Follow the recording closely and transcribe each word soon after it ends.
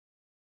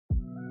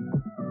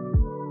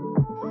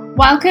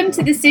Welcome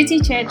to the City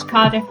Church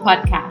Cardiff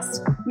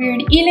podcast. We're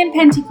an Elim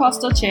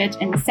Pentecostal church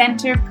in the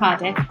centre of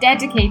Cardiff,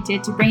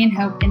 dedicated to bringing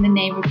hope in the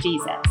name of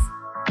Jesus.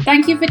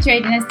 Thank you for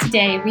joining us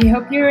today. We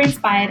hope you're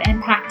inspired and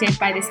impacted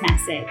by this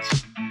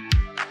message.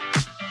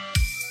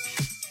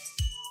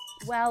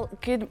 Well,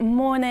 good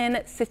morning,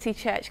 City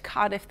Church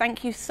Cardiff.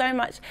 Thank you so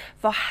much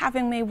for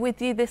having me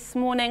with you this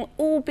morning,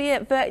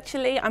 albeit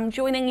virtually. I'm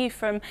joining you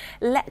from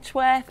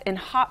Letchworth in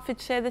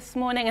Hertfordshire this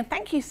morning, and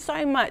thank you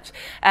so much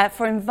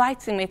for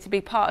inviting me to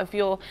be part of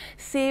your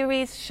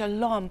series,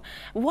 Shalom,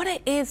 what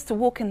it is to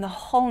walk in the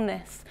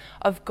wholeness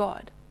of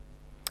God.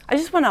 I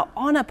just want to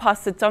honour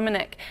Pastor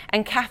Dominic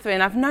and Catherine.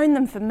 I've known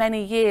them for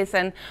many years,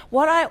 and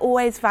what I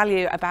always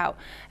value about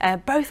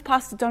both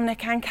Pastor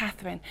Dominic and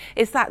Catherine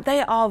is that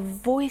they are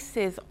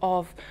voices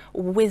of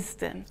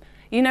wisdom.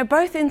 You know,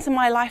 both into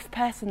my life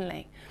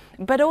personally,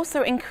 but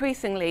also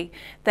increasingly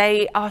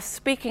they are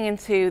speaking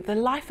into the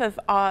life of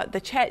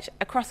the church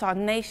across our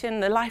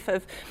nation, the life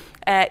of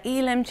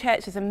Elim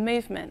Church as a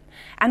movement.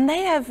 And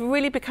they have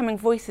really becoming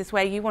voices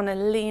where you want to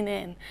lean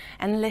in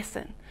and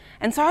listen.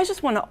 And so I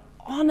just want to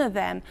honour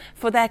them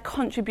for their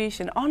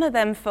contribution, honour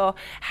them for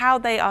how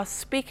they are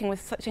speaking with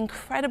such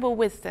incredible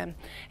wisdom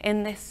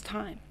in this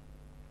time.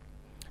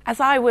 As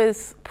I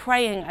was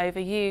praying over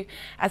you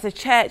as a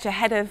church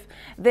ahead of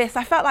this,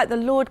 I felt like the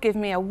Lord gave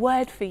me a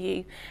word for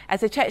you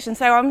as a church. And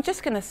so I'm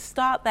just going to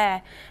start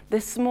there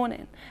this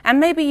morning. And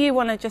maybe you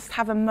want to just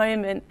have a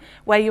moment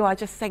where you are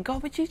just say,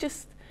 God, would you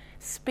just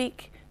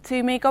speak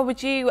to me? God,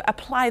 would you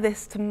apply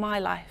this to my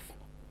life?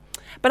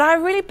 But I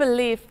really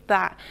believe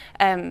that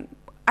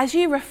as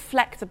you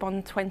reflect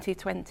upon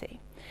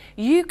 2020,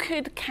 you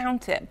could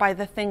count it by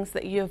the things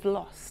that you have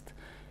lost.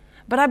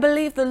 But I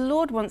believe the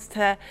Lord wants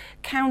to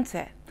count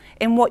it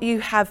in what you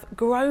have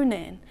grown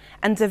in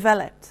and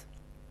developed.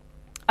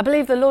 I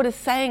believe the Lord is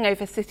saying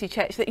over City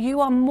Church that you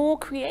are more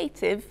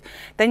creative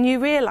than you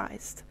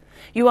realised.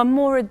 You are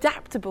more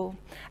adaptable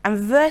and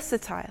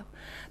versatile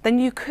than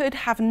you could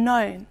have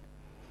known.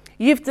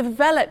 You've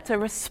developed a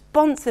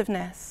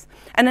responsiveness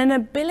and an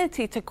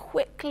ability to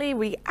quickly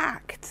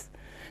react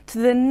to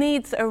the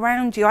needs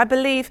around you. I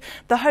believe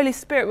the Holy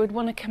Spirit would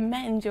want to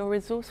commend your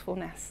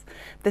resourcefulness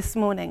this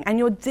morning and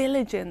your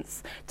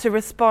diligence to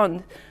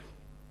respond,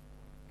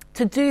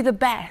 to do the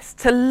best,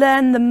 to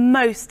learn the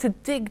most, to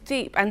dig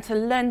deep and to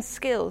learn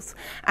skills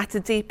at a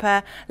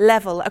deeper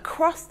level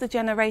across the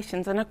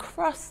generations and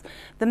across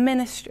the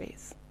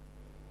ministries.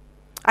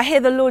 I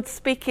hear the Lord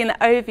speaking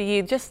over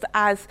you, just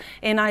as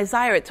in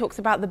Isaiah it talks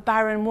about the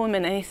barren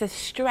woman, and he says,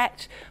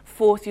 stretch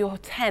forth your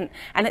tent.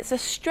 And it's a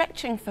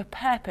stretching for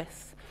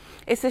purpose.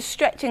 It's a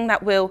stretching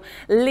that will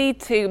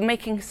lead to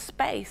making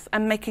space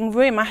and making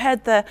room. I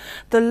heard the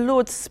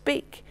Lord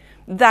speak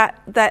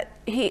that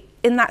he,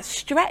 in that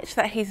stretch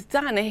that he's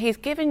done, he's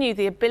given you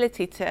the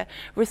ability to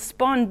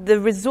respond, the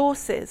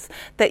resources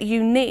that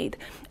you need,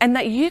 and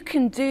that you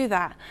can do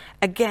that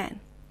again.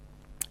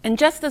 And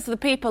just as the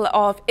people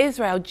of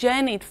Israel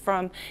journeyed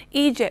from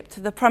Egypt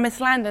to the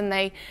promised land, and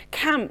they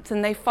camped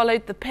and they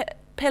followed the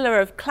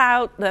pillar of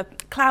cloud, the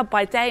cloud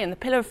by day and the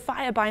pillar of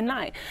fire by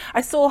night,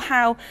 I saw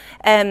how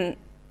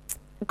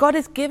God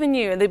has given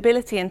you the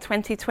ability in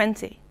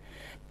 2020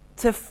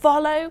 to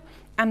follow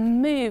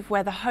and move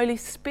where the Holy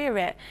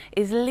Spirit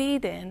is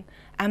leading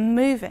and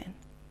moving.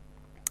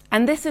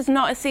 And this is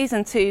not a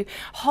season to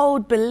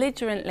hold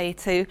belligerently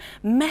to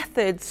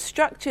methods,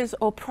 structures,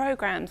 or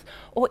programs,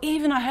 or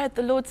even I heard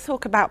the Lord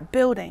talk about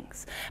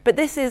buildings. But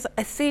this is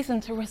a season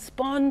to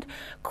respond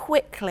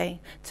quickly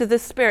to the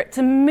Spirit,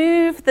 to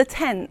move the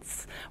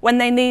tents when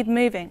they need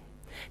moving.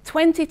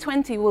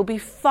 2020 will be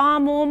far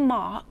more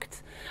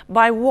marked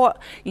by what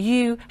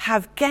you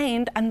have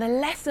gained and the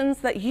lessons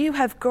that you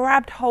have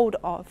grabbed hold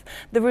of,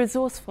 the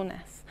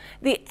resourcefulness,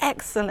 the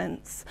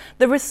excellence,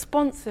 the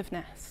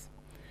responsiveness.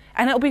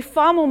 And it'll be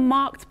far more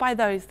marked by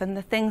those than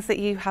the things that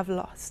you have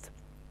lost.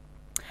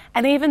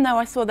 And even though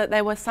I saw that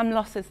there were some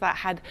losses that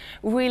had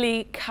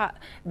really cut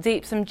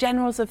deep, some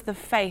generals of the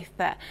faith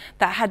that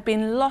had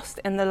been lost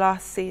in the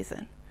last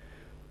season,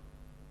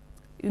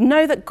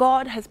 know that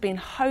God has been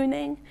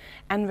honing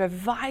and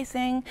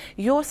revising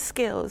your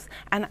skills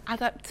and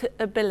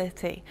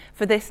adaptability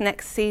for this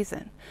next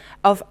season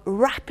of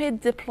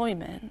rapid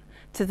deployment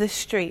to the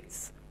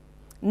streets,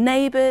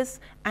 neighbours,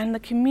 and the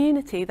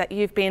community that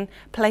you've been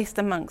placed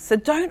amongst. So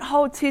don't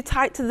hold too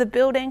tight to the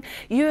building.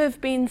 You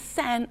have been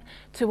sent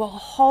to a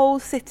whole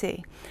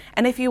city.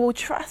 And if you will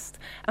trust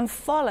and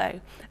follow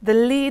the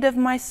lead of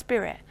my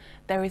Spirit,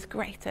 there is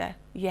greater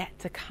yet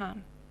to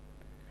come.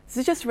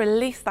 So just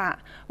release that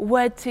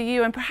word to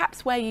you, and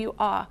perhaps where you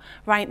are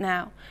right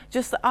now,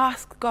 just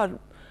ask God,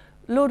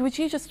 Lord, would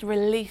you just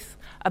release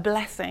a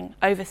blessing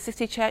over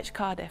City Church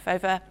Cardiff,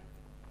 over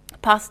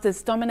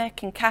Pastors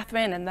Dominic and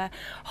Catherine and the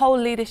whole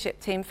leadership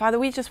team. Father,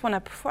 we just want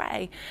to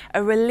pray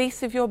a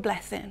release of your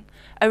blessing,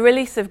 a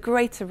release of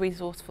greater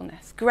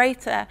resourcefulness,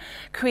 greater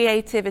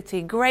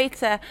creativity,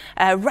 greater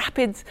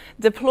rapid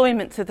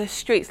deployment to the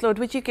streets. Lord,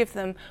 would you give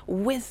them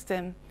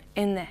wisdom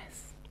in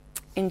this?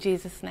 In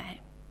Jesus' name,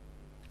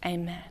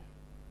 amen.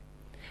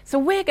 So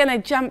we're going to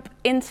jump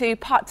into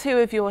part 2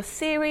 of your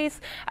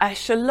series,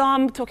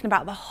 Shalom, talking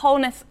about the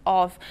wholeness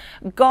of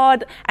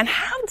God. And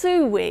how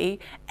do we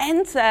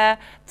enter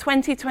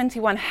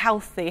 2021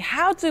 healthy?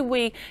 How do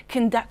we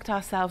conduct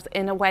ourselves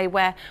in a way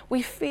where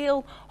we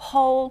feel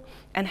whole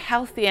and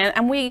healthy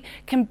and we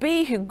can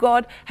be who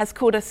God has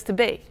called us to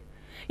be?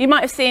 You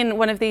might have seen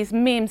one of these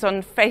memes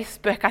on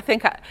Facebook. I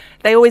think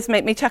they always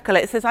make me chuckle.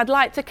 It says, "I'd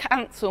like to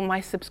cancel my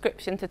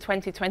subscription to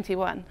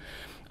 2021.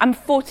 I'm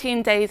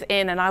 14 days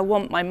in and I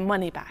want my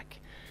money back."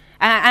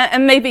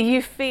 And maybe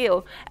you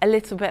feel a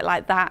little bit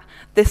like that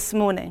this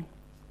morning.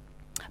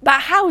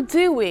 But how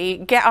do we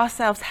get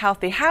ourselves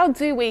healthy? How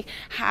do we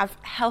have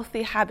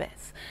healthy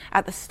habits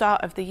at the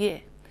start of the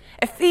year?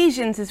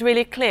 Ephesians is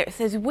really clear. It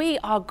says we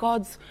are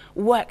God's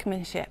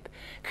workmanship,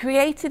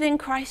 created in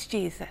Christ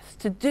Jesus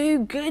to do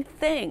good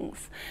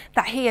things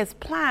that he has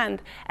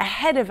planned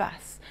ahead of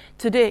us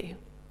to do.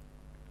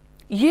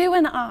 You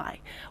and I,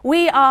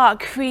 we are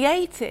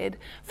created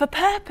for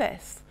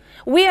purpose.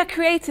 We are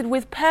created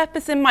with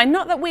purpose in mind.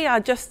 Not that we are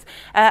just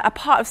a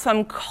part of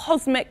some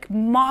cosmic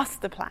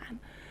master plan,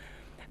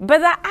 but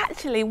that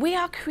actually we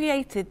are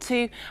created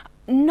to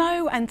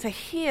know and to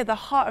hear the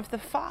heart of the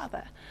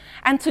Father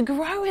and to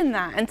grow in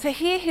that and to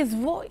hear his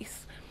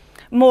voice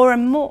more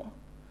and more.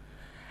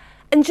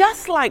 And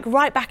just like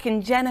right back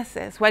in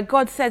Genesis, where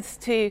God says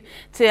to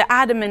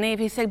Adam and Eve,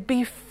 he said,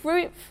 "Be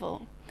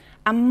fruitful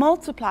and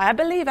multiply." I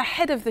believe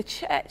ahead of the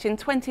church in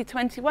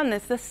 2021,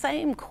 there's the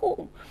same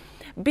call.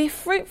 Be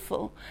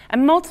fruitful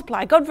and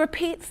multiply. God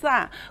repeats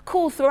that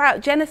call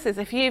throughout Genesis.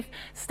 If you've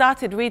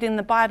started reading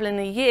the Bible in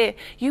a year,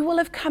 you will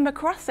have come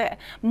across it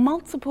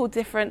multiple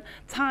different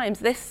times.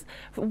 This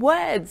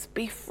words,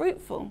 be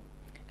fruitful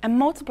and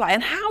multiply.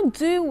 And how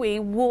do we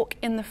walk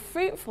in the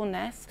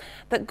fruitfulness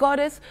that God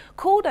has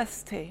called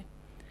us to?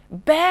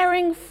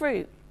 Bearing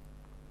fruit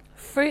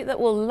that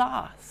will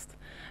last.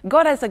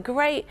 God has a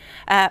great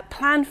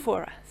plan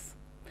for us,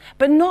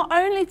 but not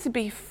only to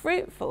be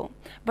fruitful,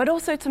 but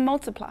also to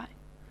multiply.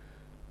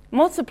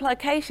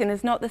 Multiplication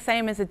is not the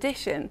same as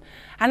addition.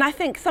 And I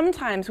think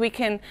sometimes we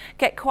can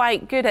get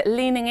quite good at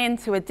leaning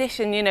into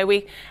addition. You know,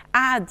 we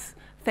add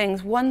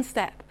things one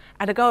step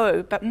at a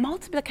go, but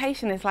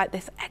multiplication is like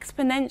this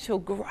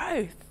exponential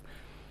growth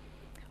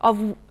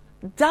of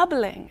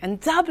doubling and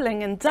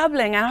doubling and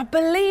doubling. And I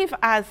believe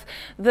as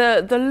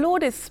the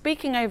Lord is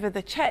speaking over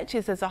the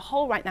churches as a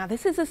whole right now,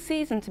 this is a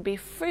season to be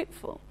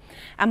fruitful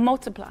and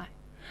multiply.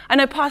 I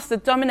know Pastor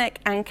Dominic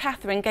and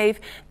Catherine gave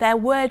their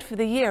word for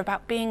the year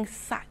about being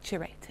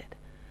saturated.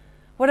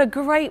 What a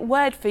great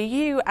word for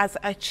you as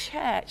a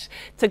church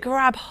to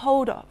grab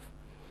hold of.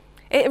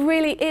 It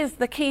really is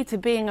the key to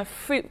being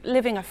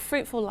living a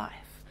fruitful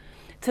life,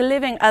 to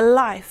living a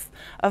life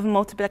of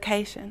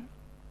multiplication.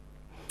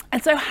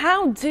 And so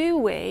how do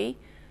we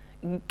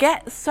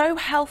get so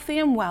healthy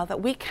and well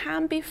that we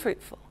can be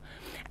fruitful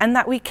and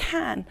that we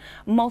can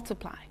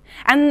multiply?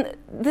 And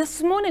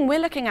this morning we're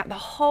looking at the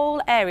whole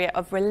area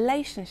of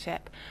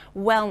relationship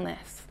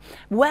wellness,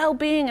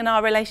 well-being in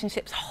our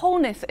relationships,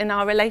 wholeness in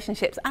our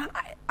relationships. And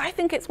I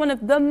think it's one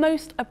of the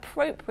most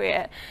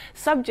appropriate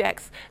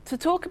subjects to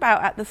talk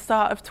about at the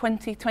start of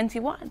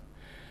 2021.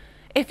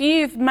 If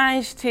you've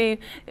managed to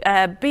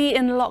be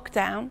in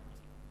lockdown,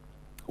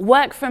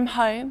 work from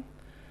home,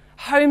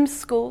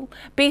 homeschool,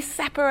 be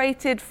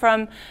separated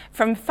from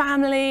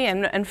family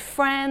and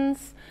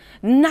friends,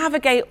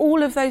 navigate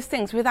all of those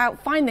things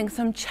without finding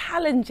some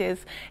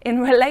challenges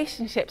in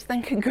relationships,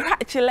 then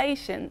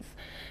congratulations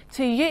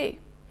to you.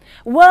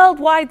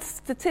 Worldwide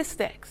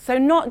statistics, so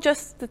not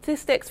just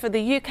statistics for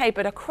the UK,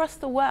 but across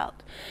the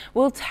world,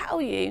 will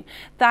tell you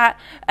that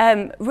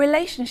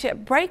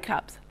relationship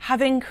breakups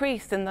have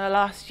increased in the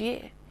last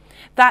year,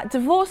 that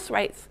divorce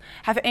rates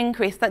have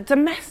increased, that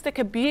domestic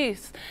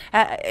abuse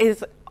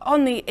is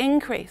on the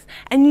increase.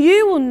 And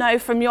you will know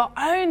from your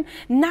own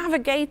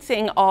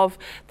navigating of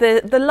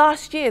the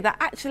last year that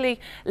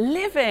actually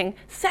living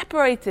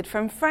separated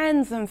from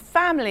friends and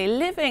family,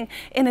 living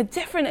in a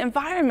different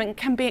environment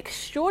can be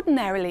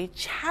extraordinarily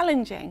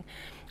challenging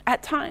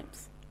at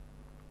times.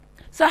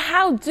 So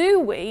how do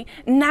we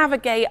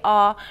navigate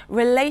our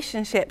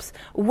relationships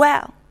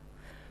well?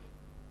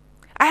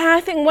 And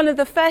I think one of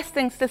the first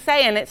things to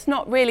say, and it's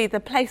not really the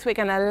place we're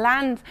going to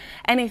land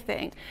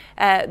anything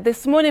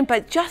this morning,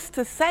 but just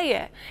to say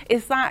it,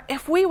 is that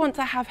if we want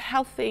to have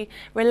healthy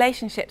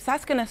relationships,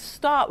 that's going to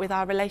start with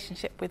our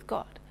relationship with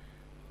God.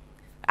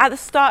 At the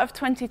start of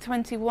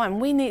 2021,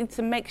 we need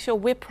to make sure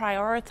we're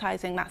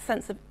prioritizing that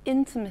sense of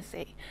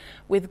intimacy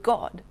with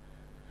God,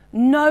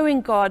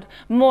 knowing God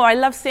more. I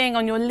love seeing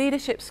on your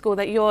leadership school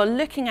that you're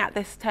looking at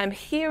this term,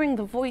 hearing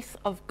the voice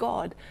of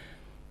God.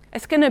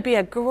 It's going to be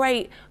a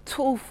great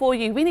tool for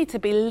you. We need to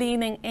be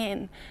leaning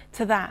in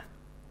to that.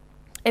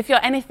 If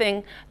you're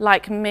anything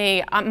like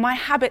me, my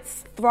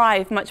habits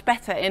thrive much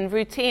better in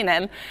routine,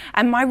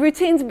 and my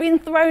routine's been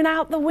thrown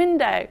out the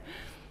window.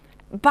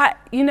 But,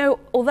 you know,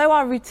 although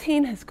our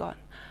routine has gone,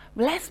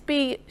 let's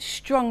be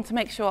strong to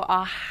make sure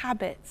our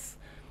habits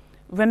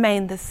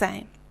remain the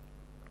same.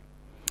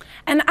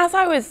 And as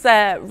I was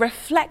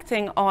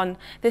reflecting on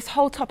this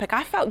whole topic,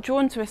 I felt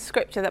drawn to a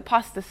scripture that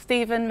Pastor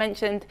Stephen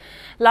mentioned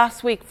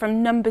last week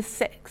from Numbers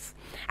 6.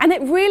 And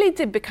it really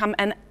did become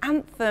an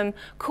anthem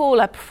call,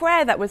 a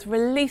prayer that was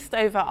released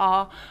over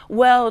our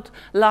world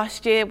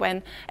last year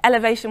when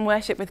Elevation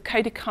Worship with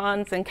Cody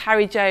Carnes and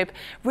Carrie Job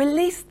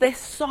released this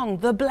song,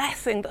 The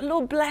Blessing, the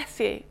Lord bless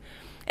you.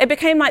 It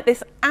became like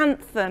this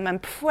anthem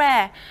and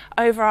prayer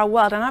over our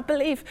world. And I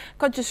believe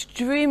God just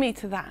drew me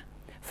to that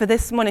for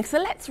this morning. So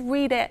let's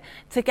read it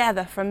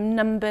together from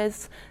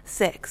Numbers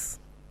 6.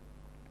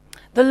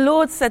 The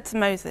Lord said to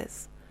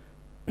Moses,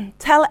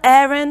 "Tell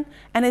Aaron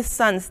and his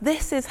sons,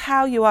 this is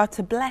how you are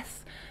to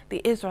bless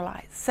the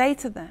Israelites. Say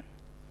to them,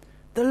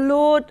 the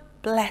Lord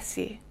bless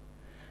you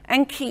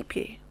and keep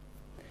you.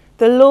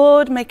 The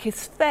Lord make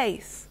his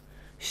face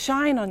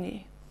shine on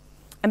you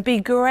and be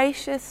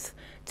gracious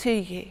to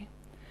you.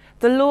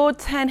 The Lord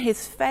turn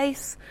his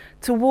face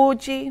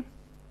toward you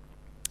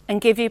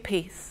and give you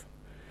peace.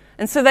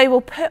 And so they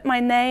will put my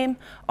name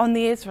on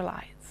the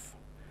Israelites,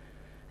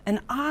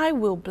 and I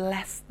will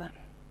bless them."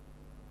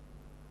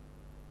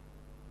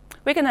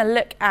 We're going to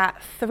look at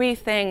three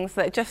things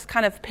that just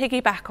kind of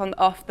piggyback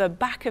off the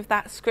back of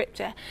that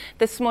scripture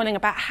this morning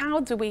about how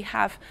do we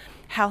have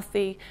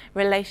healthy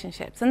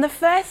relationships. And the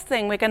first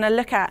thing we're going to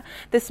look at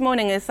this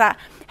morning is that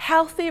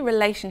healthy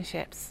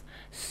relationships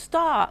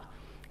start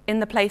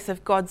in the place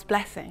of God's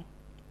blessing.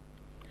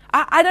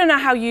 I don't know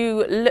how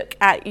you look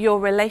at your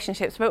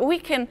relationships, but we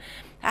can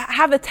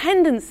have a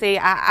tendency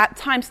at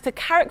times to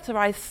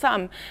characterize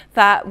some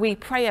that we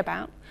pray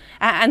about,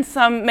 and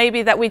some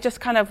maybe that we just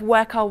kind of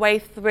work our way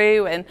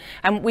through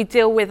and we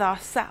deal with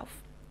ourselves.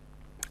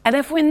 And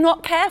if we're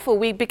not careful,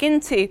 we begin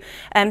to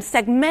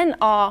segment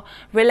our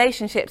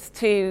relationships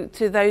to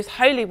those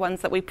holy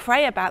ones that we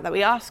pray about, that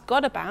we ask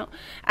God about,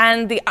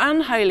 and the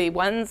unholy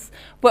ones,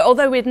 well,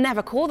 although we'd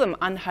never call them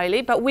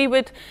unholy, but we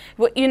would,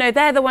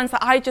 they're the ones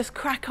that I just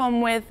crack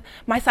on with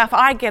myself.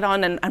 I get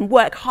on and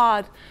work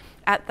hard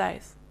at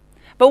those.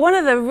 But one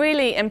of the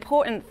really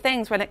important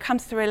things when it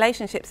comes to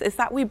relationships is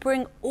that we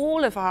bring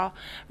all of our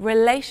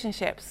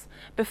relationships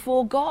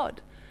before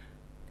God.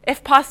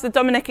 If Pastor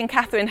Dominic and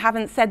Catherine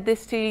haven't said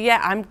this to you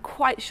yet, I'm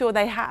quite sure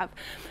they have.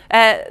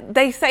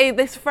 They say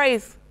this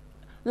phrase,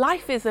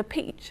 life is a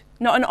peach,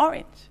 not an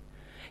orange.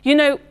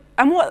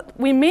 And what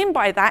we mean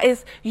by that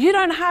is you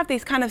don't have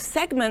these kind of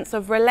segments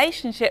of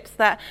relationships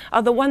that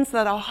are the ones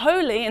that are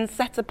holy and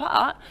set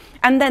apart,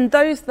 and then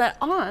those that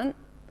aren't.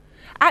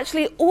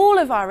 Actually, all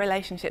of our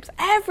relationships,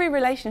 every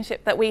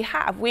relationship that we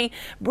have, we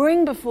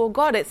bring before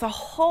God. It's a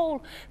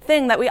whole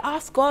thing that we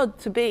ask God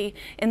to be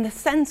in the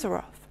center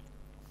of.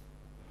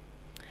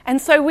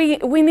 And so we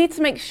need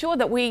to make sure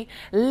that we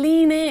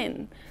lean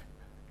in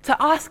to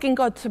asking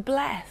God to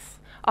bless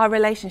our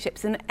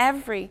relationships in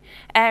every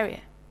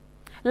area.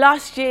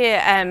 Last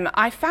year,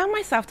 I found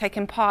myself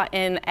taking part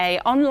in an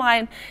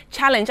online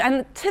challenge,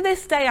 and to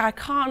this day, I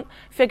can't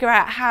figure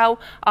out how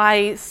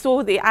I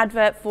saw the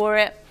advert for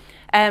it.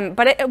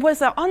 But it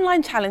was an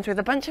online challenge with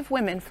a bunch of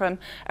women from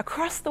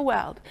across the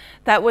world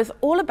that was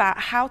all about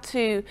how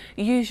to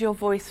use your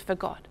voice for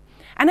God.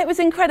 And it was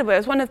incredible. It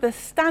was one of the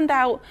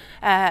standout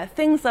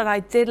things that I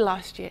did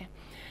last year.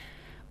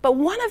 But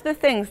one of the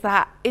things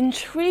that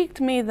intrigued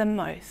me the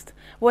most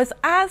was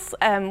as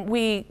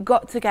we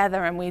got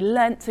together and we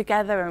learnt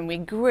together and we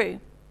grew,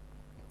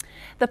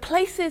 the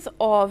places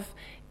of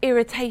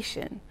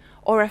irritation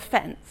or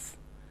offense.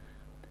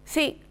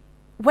 See,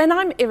 when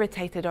I'm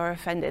irritated or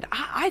offended,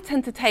 I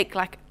tend to take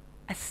like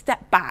a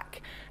step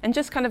back and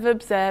just kind of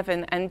observe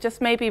and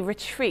just maybe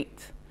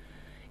retreat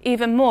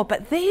even more.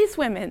 But these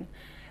women,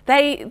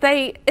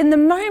 they in the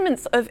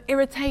moments of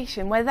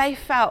irritation where they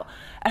felt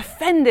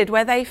offended,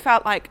 where they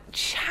felt like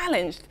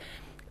challenged,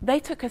 they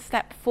took a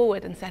step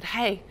forward and said,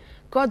 hey,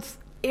 God's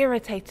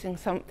irritating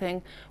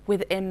something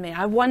within me.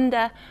 I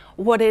wonder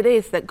what it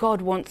is that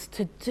God wants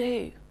to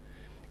do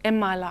in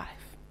my life.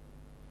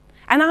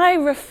 And I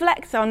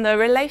reflect on the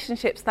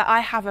relationships that I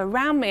have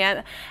around me.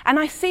 And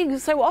I see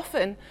so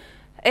often,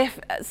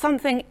 if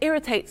something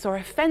irritates or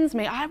offends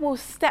me, I will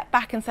step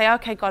back and say,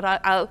 okay, God,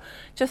 I'll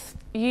just,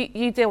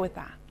 you deal with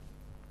that.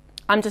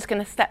 I'm just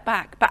going to step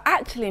back. But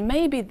actually,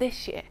 maybe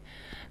this year,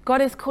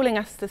 God is calling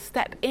us to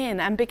step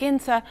in and begin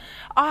to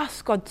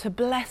ask God to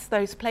bless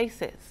those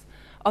places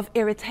of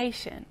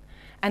irritation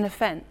and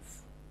offense.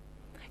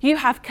 You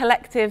have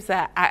collectives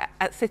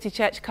at City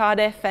Church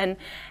Cardiff, and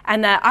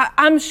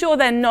I'm sure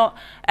they're not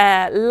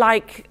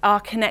like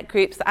our Connect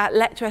groups at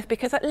Letchworth,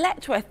 because at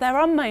Letchworth there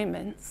are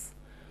moments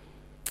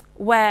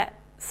where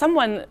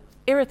someone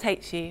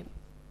irritates you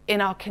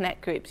in our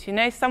Connect groups.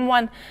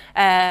 Someone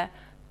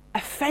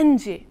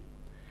offends you,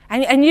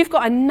 and you've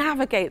got to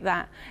navigate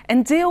that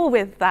and deal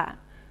with that.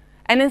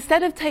 And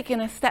instead of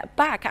taking a step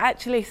back,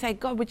 actually say,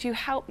 God, would you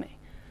help me?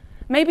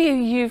 Maybe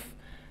you've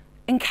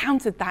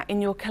encountered that in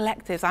your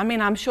collectives. I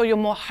mean, I'm sure you're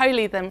more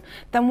holy than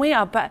we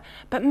are,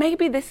 but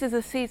maybe this is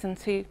a season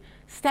to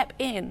step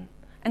in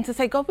and to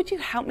say, God, would you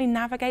help me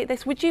navigate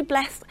this? Would you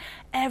bless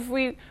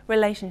every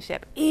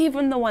relationship,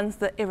 even the ones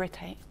that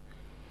irritate?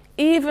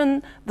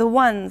 even the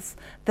ones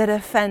that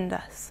offend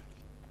us.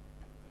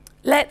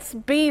 Let's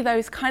be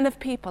those kind of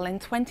people in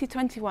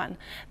 2021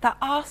 that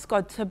ask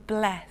God to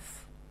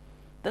bless.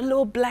 The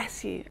Lord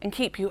bless you and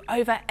keep you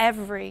over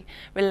every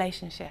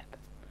relationship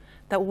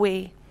that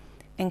we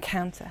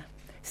encounter.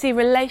 See,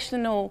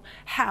 relational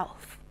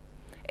health,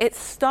 it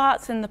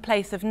starts in the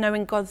place of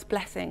knowing God's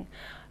blessing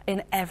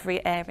in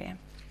every area.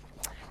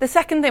 The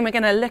second thing we're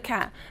going to look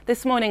at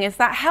this morning is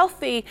that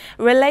healthy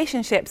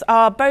relationships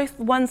are both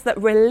ones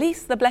that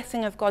release the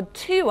blessing of God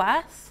to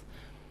us,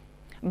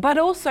 but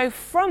also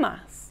from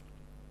us.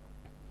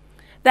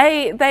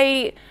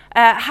 They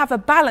have a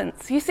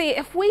balance. You see,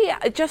 if we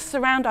just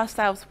surround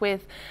ourselves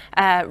with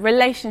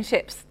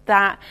relationships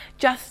that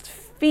just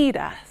feed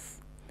us,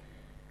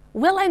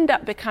 we'll end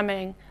up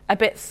becoming a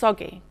bit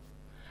soggy.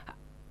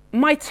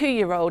 My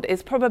 2-year-old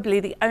is probably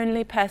the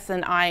only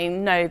person I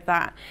know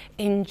that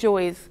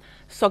enjoys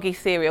soggy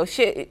cereal.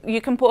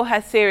 You can pour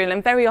her cereal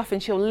and very often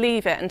she'll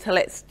leave it until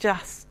it's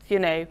just,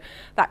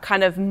 that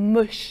kind of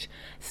mush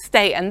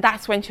state, and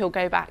that's when she'll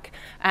go back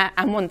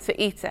and want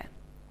to eat it.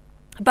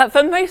 But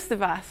for most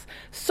of us,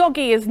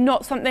 soggy is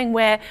not something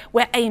we're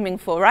aiming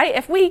for, right?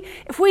 If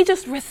we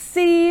just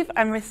receive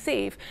and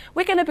receive,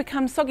 we're going to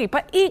become soggy.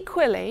 But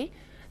equally,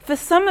 for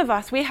some of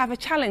us, we have a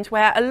challenge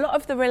where a lot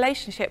of the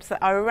relationships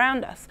that are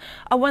around us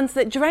are ones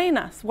that drain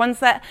us, ones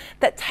that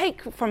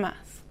take from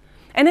us.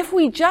 And if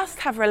we just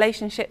have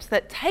relationships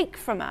that take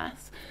from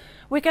us,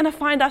 we're going to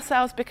find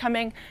ourselves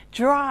becoming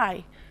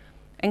dry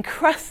and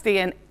crusty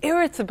and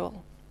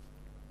irritable.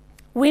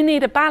 We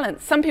need a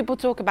balance. Some people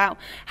talk about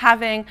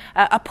having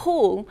a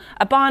Paul,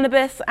 a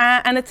Barnabas,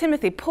 and a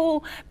Timothy.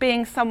 Paul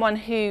being someone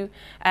who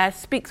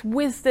speaks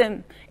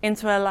wisdom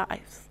into our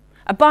lives.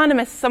 A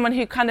Barnabas, someone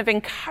who kind of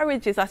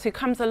encourages us, who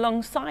comes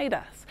alongside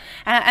us.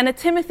 And a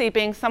Timothy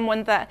being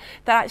someone that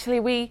actually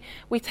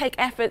we take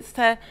efforts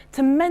to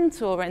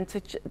mentor and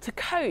to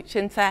coach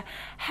and to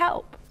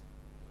help.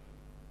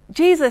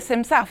 Jesus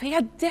himself, he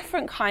had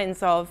different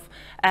kinds of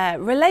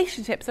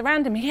relationships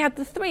around him. He had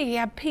the three. He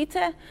had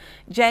Peter,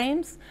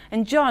 James,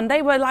 and John.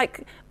 They were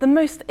like the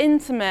most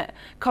intimate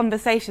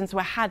conversations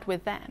were had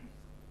with them.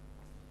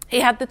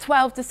 He had the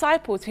 12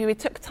 disciples who he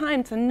took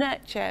time to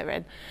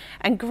nurture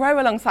and grow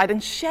alongside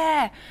and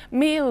share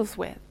meals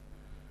with.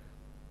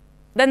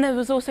 Then there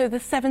was also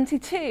the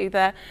 72,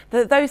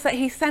 those that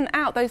he sent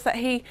out, those that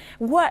he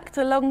worked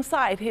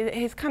alongside,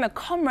 his kind of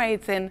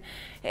comrades in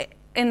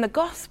the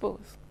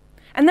Gospels.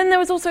 And then there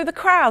was also the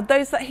crowd,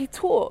 those that he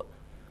taught.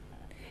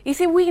 You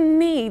see, we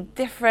need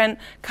different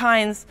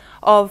kinds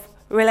of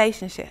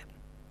relationship.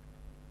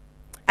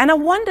 And I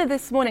wonder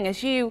this morning,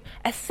 as you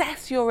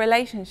assess your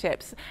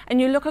relationships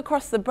and you look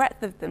across the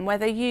breadth of them,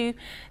 whether you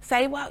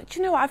say, well, do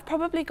you know what, I've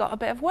probably got a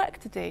bit of work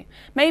to do.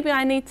 Maybe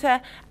I need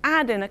to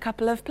add in a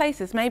couple of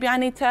places. Maybe I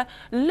need to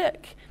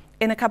look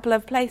in a couple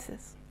of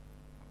places.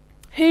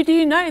 Who do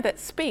you know that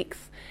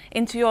speaks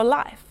into your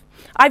life?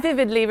 I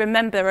vividly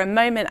remember a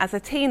moment as a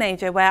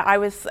teenager where I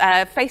was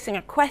facing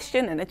a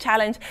question and a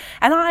challenge,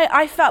 and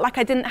I felt like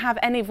I didn't have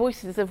any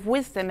voices of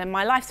wisdom in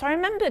my life. So I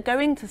remember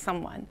going to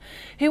someone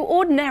who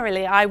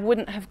ordinarily I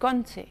wouldn't have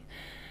gone to.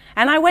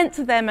 And I went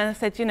to them and I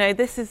said,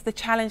 this is the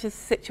challenge, this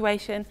is the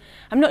situation.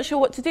 I'm not sure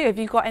what to do. Have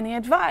you got any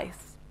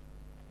advice?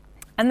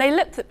 And they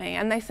looked at me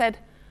and they said,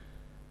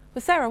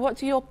 well, Sarah, what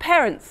do your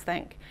parents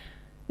think?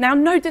 Now,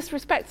 no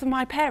disrespect to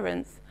my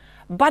parents,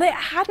 but it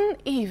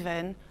hadn't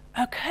even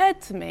occurred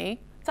to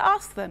me to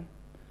ask them.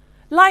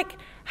 Like,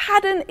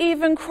 hadn't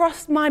even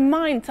crossed my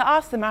mind to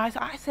ask them.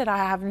 I said, I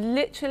have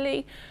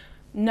literally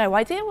no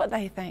idea what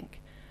they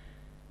think.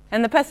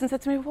 And the person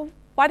said to me, well,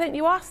 why don't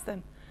you ask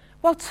them?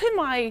 Well, to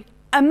my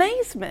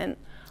amazement,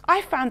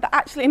 I found that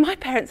actually my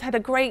parents had a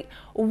great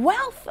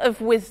wealth of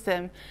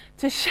wisdom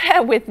to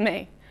share with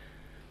me.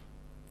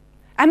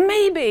 And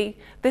maybe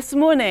this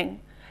morning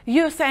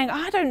you're saying,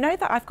 I don't know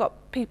that I've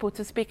got people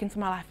to speak into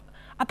my life.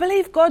 I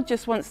believe God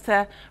just wants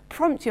to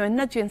prompt you and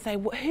nudge you and say,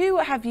 who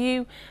have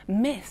you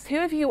missed? Who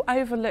have you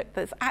overlooked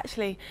that's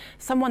actually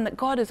someone that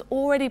God has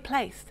already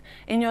placed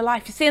in your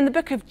life? You see, in the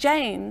book of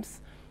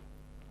James,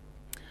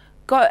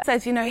 God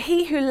says,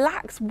 he who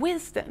lacks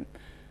wisdom,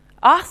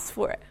 asks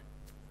for it.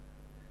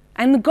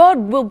 And God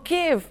will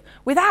give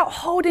without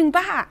holding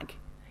back.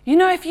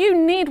 If you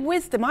need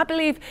wisdom, I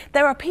believe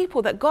there are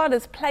people that God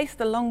has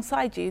placed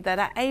alongside you that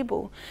are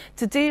able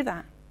to do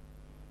that.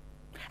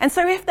 And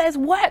so if there's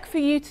work for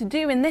you to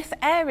do in this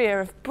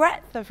area of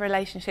breadth of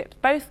relationships,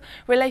 both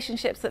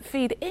relationships that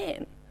feed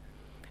in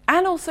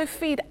and also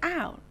feed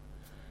out,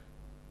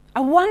 I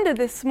wonder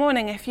this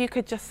morning if you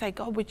could just say,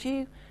 God, would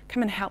you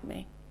come and help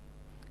me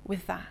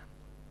with that?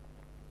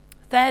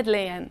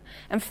 Thirdly, and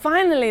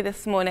finally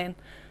this morning,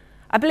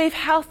 I believe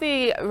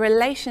healthy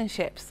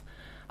relationships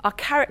are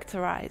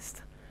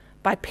characterized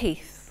by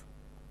peace.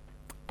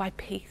 By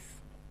peace.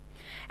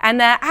 And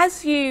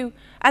as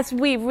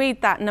we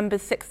read that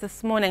Numbers 6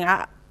 this morning,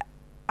 I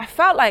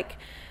felt like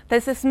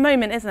there's this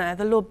moment, isn't there?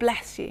 The Lord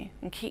bless you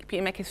and keep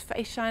you, make his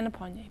face shine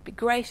upon you, be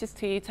gracious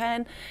to you,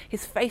 turn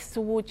his face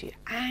towards you,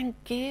 and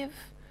give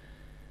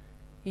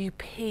you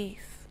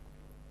peace.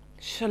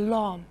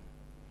 Shalom.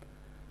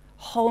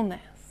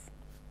 wholeness.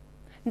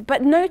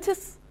 But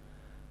notice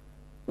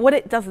what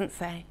it doesn't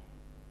say.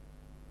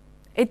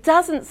 It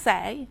doesn't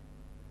say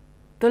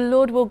the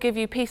Lord will give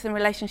you peace in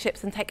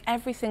relationships and take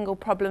every single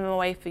problem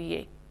away for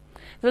you.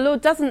 The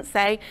Lord doesn't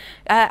say,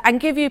 and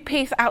give you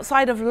peace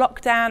outside of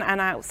lockdown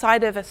and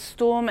outside of a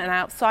storm and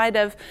outside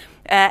of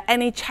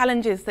any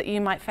challenges that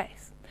you might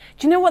face.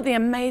 Do you know what the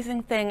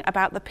amazing thing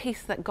about the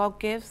peace that God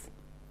gives?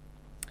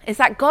 Is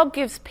that God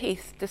gives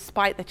peace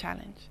despite the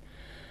challenge.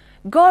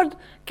 God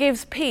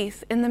gives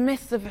peace in the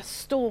midst of a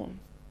storm.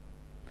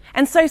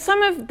 And so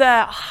some of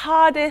the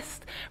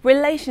hardest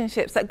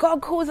relationships that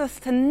God calls us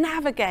to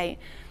navigate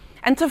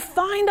and to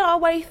find our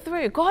way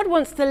through, God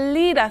wants to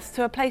lead us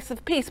to a place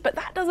of peace, but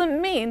that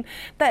doesn't mean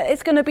that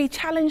it's going to be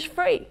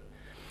challenge-free.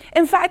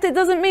 In fact, it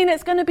doesn't mean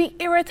it's going to be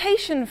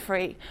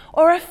irritation-free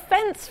or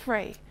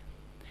offense-free.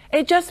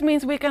 It just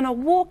means we're going to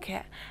walk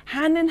it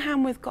hand in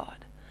hand with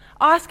God,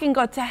 asking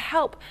God to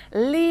help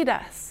lead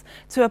us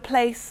to a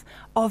place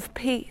of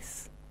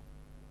peace.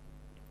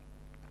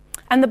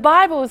 And the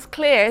Bible is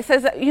clear. It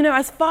says that,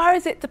 as far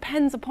as it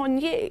depends upon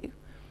you,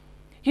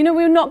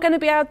 we're not going to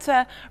be able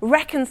to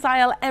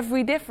reconcile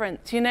every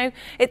difference.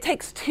 It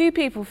takes two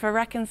people for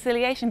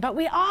reconciliation, but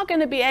we are going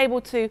to be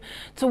able to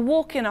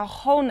walk in a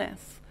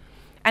wholeness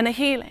and a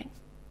healing.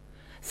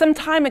 Some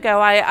time ago,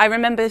 I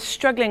remember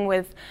struggling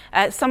with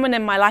someone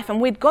in my life,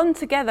 and we'd gone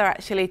together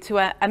actually to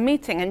a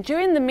meeting. And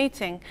during the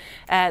meeting,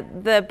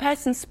 the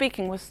person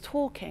speaking was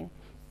talking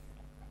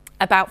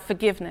about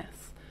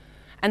forgiveness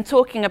and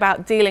talking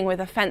about dealing with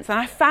offense. And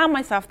I found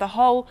myself the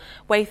whole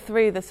way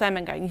through the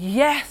sermon going,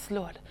 yes,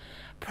 Lord,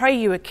 pray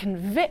you would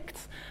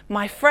convict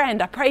my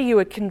friend. I pray you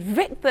would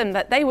convict them,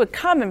 that they would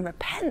come and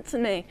repent to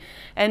me.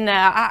 And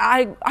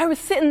I was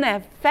sitting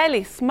there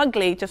fairly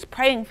smugly just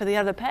praying for the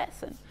other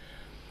person.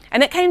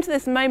 And it came to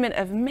this moment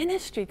of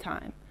ministry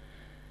time.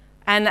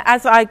 And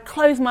as I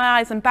closed my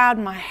eyes and bowed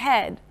my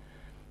head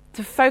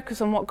to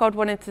focus on what God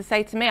wanted to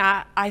say to me,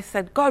 I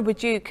said, God,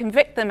 would you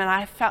convict them? And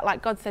I felt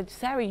like God said,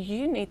 Sarah,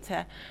 you need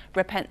to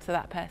repent to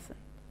that person.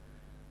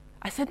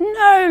 I said,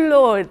 no,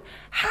 Lord,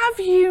 have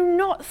you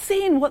not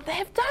seen what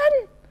they've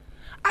done?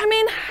 I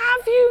mean,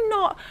 have you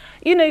not,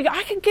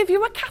 I can give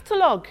you a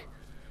catalogue.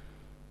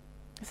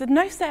 I said,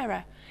 no,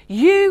 Sarah,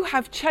 you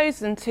have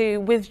chosen to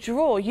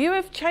withdraw. You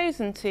have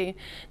chosen to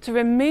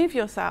remove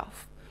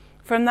yourself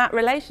from that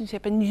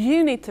relationship, and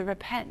you need to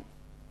repent.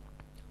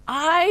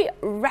 I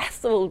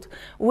wrestled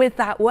with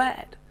that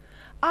word.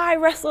 I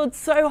wrestled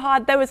so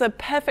hard. There was a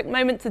perfect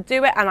moment to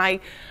do it, and I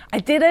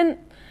didn't.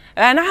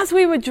 And as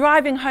we were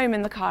driving home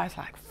in the car, I was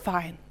like,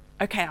 fine,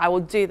 okay, I will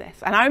do this.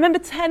 And I remember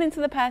turning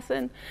to the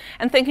person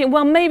and thinking,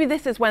 well, maybe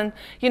this is when,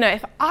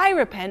 if I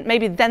repent,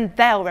 maybe then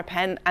they'll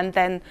repent, and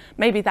then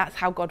maybe that's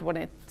how God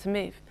wanted to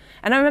move.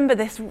 And I remember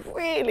this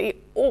really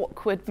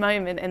awkward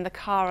moment in the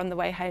car on the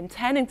way home,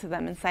 turning to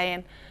them and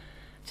saying,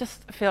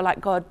 just feel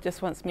like God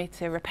just wants me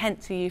to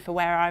repent to you for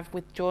where I've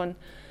withdrawn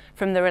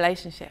from the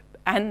relationship.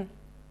 And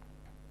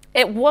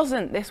it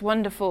wasn't this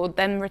wonderful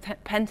then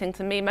repenting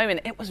to me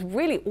moment. It was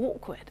really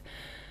awkward.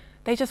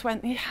 They just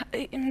went, yeah,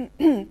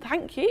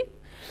 thank you.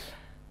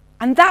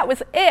 And that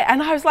was it.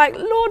 And I was like,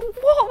 Lord,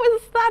 what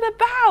was that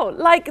about?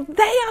 Like,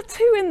 they are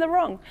too in the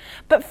wrong.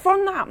 But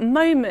from that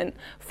moment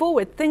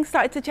forward, things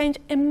started to change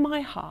in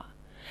my heart.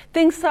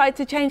 Things started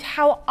to change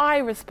how I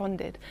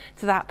responded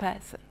to that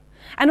person.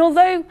 And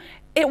although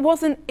it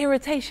wasn't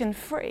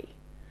irritation-free,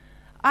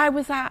 I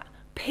was at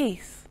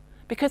peace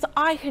because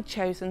I had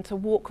chosen to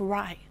walk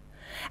right.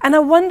 And I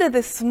wonder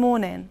this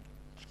morning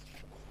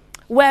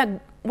where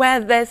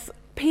there's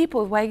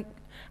people where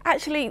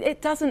actually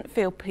it doesn't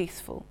feel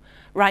peaceful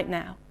right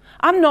now.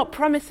 I'm not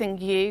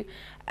promising you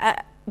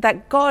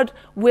that God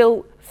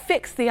will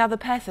fix the other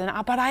person,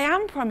 but I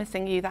am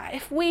promising you that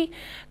if we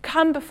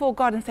come before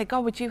God and say,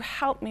 God, would you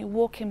help me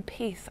walk in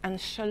peace and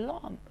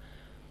shalom,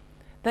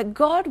 that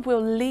God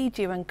will lead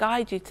you and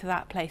guide you to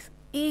that place,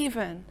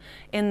 even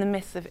in the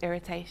midst of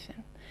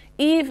irritation,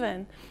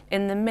 even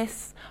in the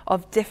midst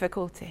of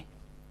difficulty.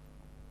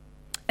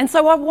 And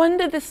so I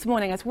wonder this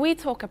morning, as we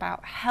talk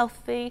about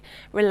healthy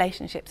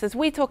relationships, as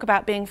we talk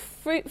about being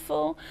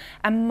fruitful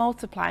and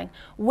multiplying,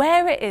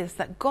 where it is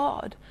that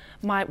God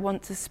might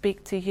want to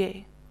speak to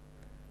you.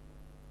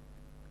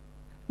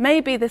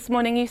 Maybe this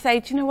morning you say,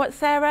 do you know what,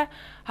 Sarah?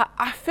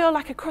 I feel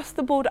like across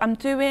the board I'm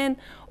doing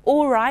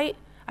all right.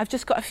 I've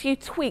just got a few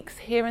tweaks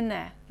here and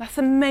there. That's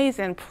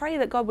amazing. Pray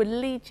that God would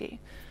lead you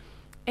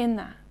in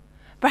that.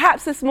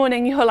 Perhaps this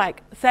morning you're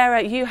like,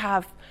 Sarah, you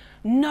have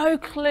no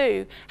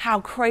clue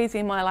how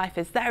crazy my life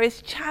is. There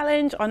is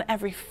challenge on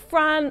every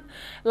front.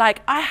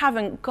 Like, I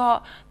haven't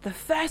got the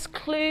first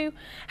clue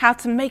how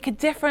to make a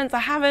difference.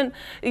 I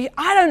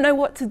don't know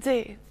what to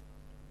do.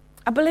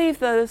 I believe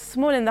that this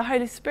morning the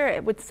Holy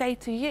Spirit would say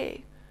to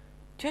you,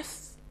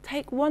 just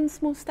take one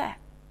small step.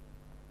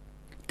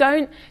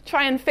 Don't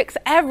try and fix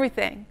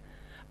everything,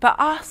 but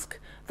ask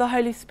the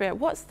Holy Spirit,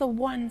 what's the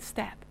one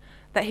step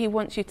that he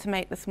wants you to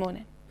make this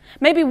morning?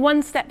 Maybe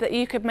one step that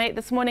you could make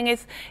this morning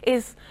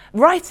is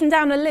writing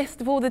down a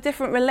list of all the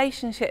different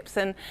relationships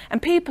and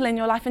people in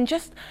your life and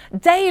just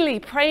daily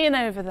praying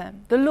over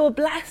them. The Lord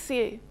bless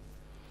you.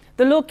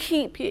 The Lord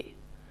keep you.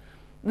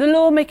 The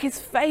Lord make his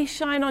face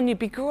shine on you,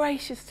 be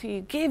gracious to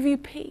you, give you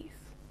peace.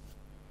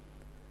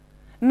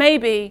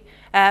 Maybe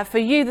for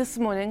you this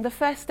morning, the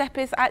first step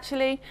is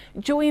actually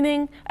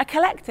joining a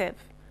collective.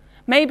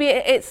 Maybe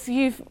it's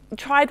you've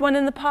tried one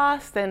in the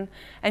past and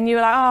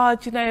you're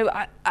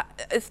like,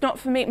 it's not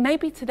for me.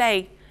 Maybe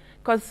today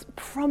God's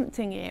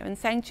prompting you and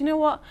saying, do you know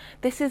what?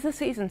 This is a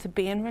season to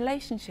be in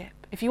relationship.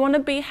 If you want to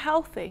be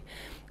healthy,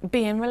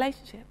 be in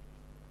relationship.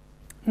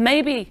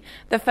 Maybe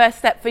the first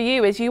step for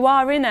you is you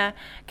are in a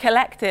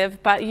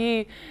collective, but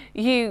you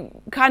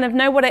kind of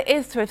know what it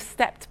is to have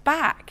stepped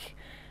back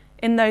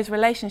in those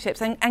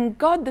relationships. And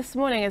God this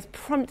morning has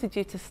prompted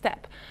you to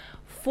step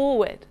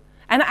forward.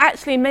 And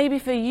actually, maybe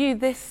for you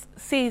this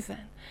season,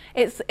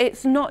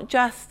 it's not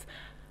just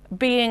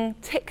being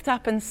ticked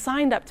up and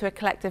signed up to a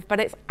collective, but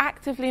it's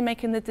actively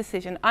making the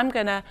decision, I'm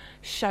going to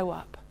show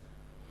up.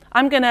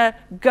 I'm going to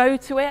go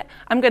to it.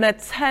 I'm going to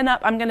turn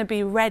up. I'm going to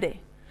be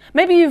ready.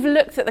 Maybe you've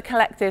looked at the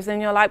collectives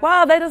and you're like,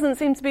 wow, there doesn't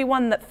seem to be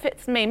one that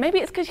fits me. Maybe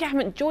it's because you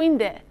haven't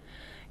joined it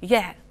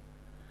yet.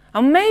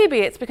 Or maybe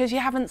it's because you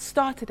haven't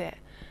started it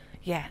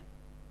yet.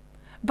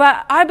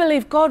 But I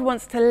believe God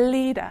wants to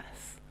lead us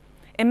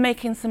in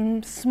making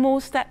some small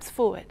steps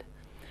forward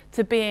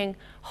to being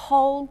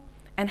whole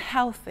and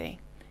healthy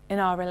in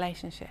our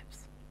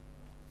relationships.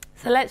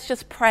 So let's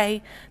just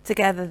pray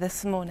together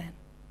this morning.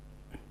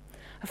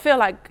 I feel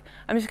like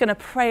I'm just going to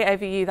pray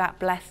over you that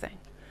blessing.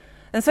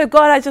 And so,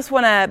 God, I just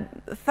want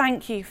to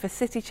thank you for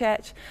City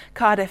Church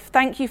Cardiff.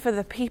 Thank you for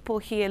the people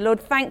here. Lord,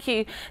 thank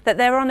you that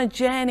they're on a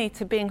journey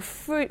to being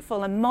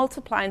fruitful and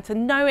multiplying, to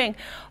knowing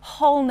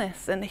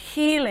wholeness and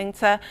healing,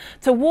 to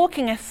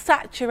walking a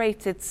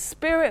saturated,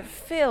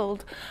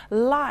 spirit-filled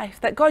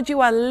life. That, God, you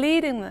are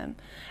leading them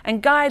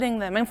and guiding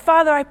them. And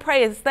Father, I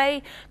pray as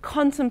they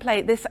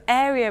contemplate this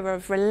area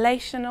of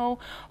relational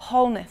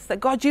wholeness, that,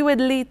 God, you would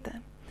lead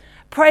them.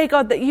 Pray,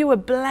 God, that you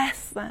would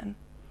bless them.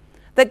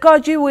 That,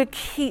 God, you would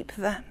keep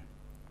them.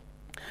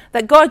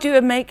 That, God, you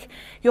would make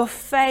your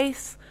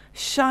face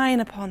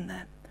shine upon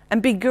them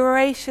and be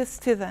gracious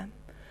to them.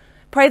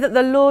 Pray that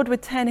the Lord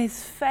would turn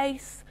his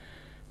face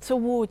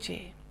toward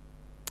you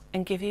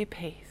and give you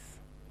peace.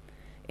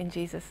 In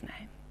Jesus'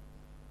 name,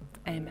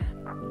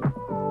 amen.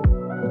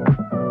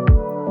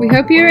 We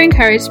hope you are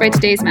encouraged by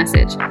today's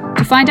message.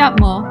 To find out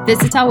more,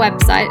 visit our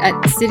website at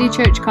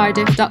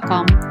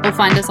citychurchcardiff.com or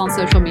find us on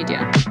social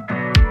media.